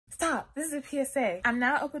Stop. This is a PSA. I'm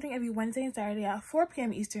now uploading every Wednesday and Saturday at 4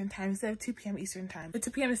 p.m. Eastern time instead of 2 p.m. Eastern time. But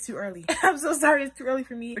 2 p.m. is too early. I'm so sorry, it's too early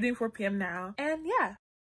for me. We're doing 4 p.m. now. And yeah.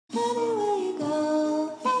 Anywhere you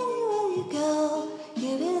go,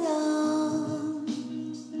 you belong.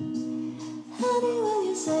 Anywhere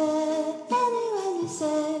you say,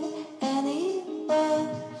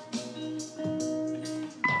 anywhere.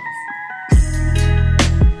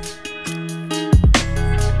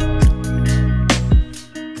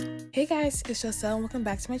 Hey guys, it's Joselle and welcome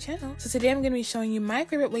back to my channel. So today I'm going to be showing you my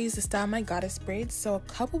favorite ways to style my goddess braids. So a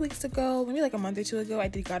couple weeks ago, maybe like a month or two ago, I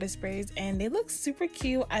did goddess braids and they look super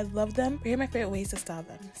cute. I love them. But here are my favorite ways to style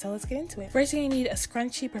them. So let's get into it. First, you're going to need a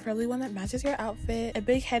scrunchie, preferably one that matches your outfit, a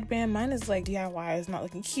big headband. Mine is like DIY, it's not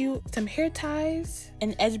looking cute. Some hair ties,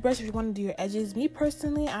 an edge brush if you want to do your edges. Me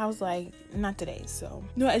personally, I was like, not today. So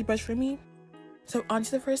no edge brush for me. So on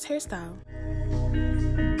to the first hairstyle.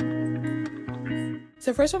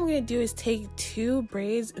 So first what I'm going to do is take 2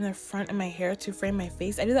 braids in the front of my hair to frame my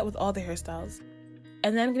face. I do that with all the hairstyles.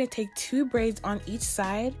 And then I'm going to take 2 braids on each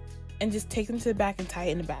side and just take them to the back and tie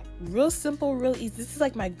it in the back. Real simple, real easy. This is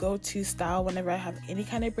like my go-to style whenever I have any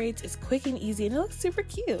kind of braids. It's quick and easy and it looks super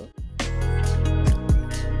cute.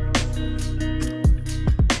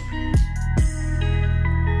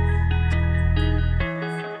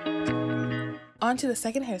 On to the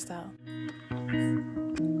second hairstyle.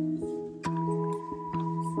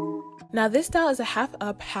 Now this style is a half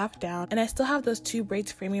up, half down, and I still have those 2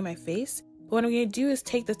 braids framing my face. But what I'm going to do is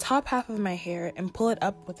take the top half of my hair and pull it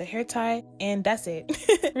up with a hair tie, and that's it.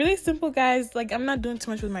 Really simple, guys. Like, I'm not doing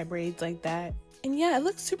too much with my braids like that. And yeah, it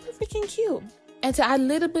looks super freaking cute. And to add a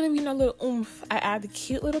little bit of, little oomph, I add the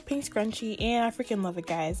cute little pink scrunchie, and I freaking love it,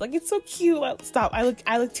 guys. Like, it's so cute. Stop. I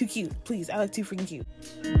look too cute. Please, I look too freaking cute.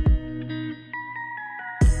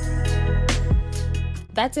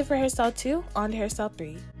 That's it for hairstyle 2. On to hairstyle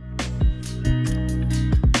 3.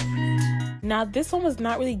 Now this one was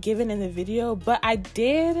not really given in the video, but I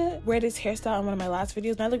did wear this hairstyle in one of my last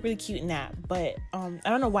videos and I look really cute in that. But I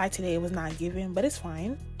don't know why today it was not given, but it's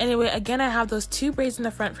fine. Anyway, again, I have those 2 braids in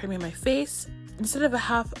the front framing my face. Instead of a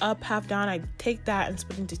half up, half down, I take that and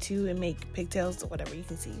split into 2 and make pigtails or whatever you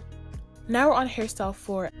can see. Now we're on hairstyle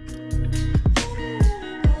 4.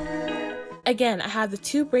 Again, I have the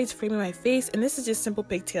 2 braids framing my face, and this is just simple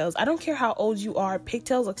pigtails. I don't care how old you are.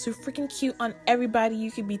 Pigtails look so freaking cute on everybody. You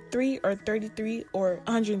could be 3 or 33 or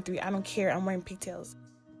 103. I don't care. I'm wearing pigtails.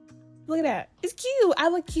 Look at that. It's cute. I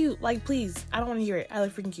look cute. Like, please. I don't want to hear it. I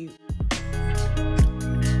look freaking cute.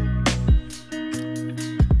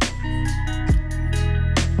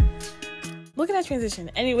 Look at that transition.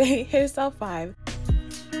 Anyway, hairstyle 5.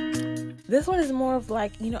 This one is more of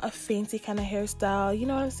like, a fancy kind of hairstyle, you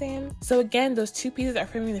know what I'm saying? So again, those 2 pieces are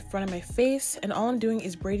framing the front of my face, and all I'm doing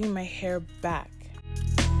is braiding my hair back.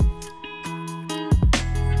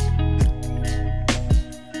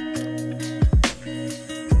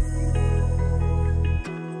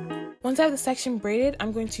 Once I have the section braided,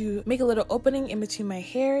 I'm going to make a little opening in between my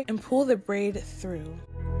hair and pull the braid through.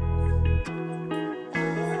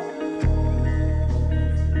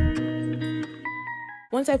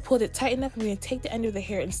 Once I pulled it tight enough, I'm going to take the end of the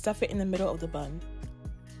hair and stuff it in the middle of the bun.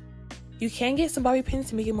 You can get some bobby pins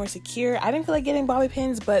to make it more secure. I didn't feel like getting bobby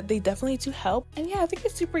pins, but they definitely do help. And yeah, I think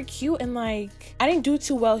it's super cute, and like, I didn't do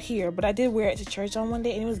too well here, but I did wear it to church on one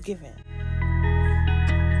day and it was given.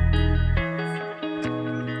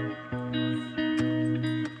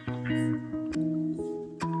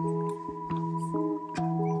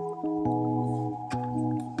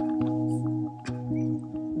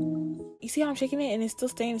 See how I'm shaking it and it's still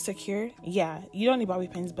staying secure? Yeah, you don't need bobby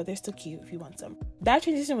pins, but they're still cute if you want some. That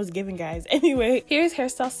transition was given, guys. Anyway, here's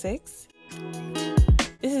hairstyle 6.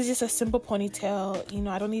 This is just a simple ponytail.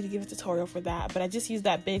 I don't need to give a tutorial for that, but I just used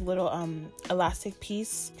that big little elastic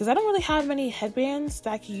piece because I don't really have many headbands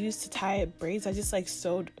that I can use to tie braids. I just like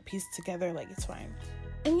sewed a piece together, like it's fine.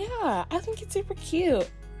 And yeah, I think it's super cute.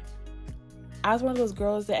 I was one of those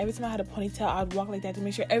girls that every time I had a ponytail, I would walk like that to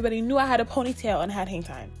make sure everybody knew I had a ponytail and I had hang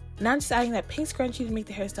time. Now I'm just adding that pink scrunchie to make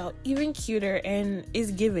the hairstyle even cuter, and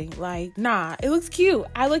it's giving. Like, nah, it looks cute.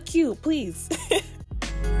 I look cute, please.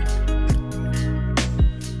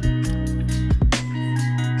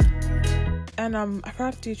 And I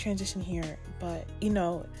forgot to do a transition here, but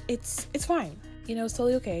it's fine. It's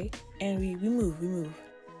totally okay. And we move.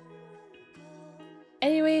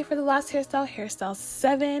 Anyway, for the last hairstyle, hairstyle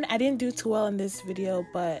 7. I didn't do too well in this video,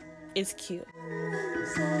 but it's cute.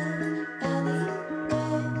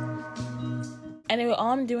 Anyway, all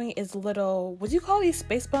I'm doing is little, what do you call these,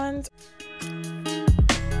 space buns?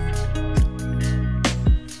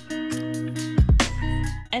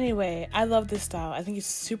 Anyway, Anyway, I love this style. I think it's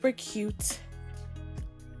super cute.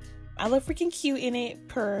 I look freaking cute in it,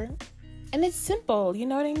 and it's simple. You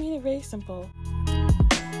know what I mean? It's very simple.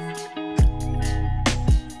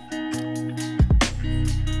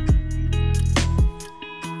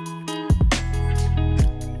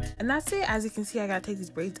 And that's it. As you can see, I gotta take these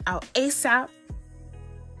braids out ASAP.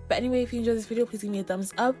 But anyway, if you enjoyed this video, please give me a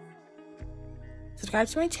thumbs up. Subscribe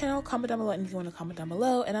to my channel, comment down below anything you want to comment down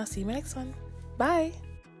below, and I'll see you in my next one. Bye!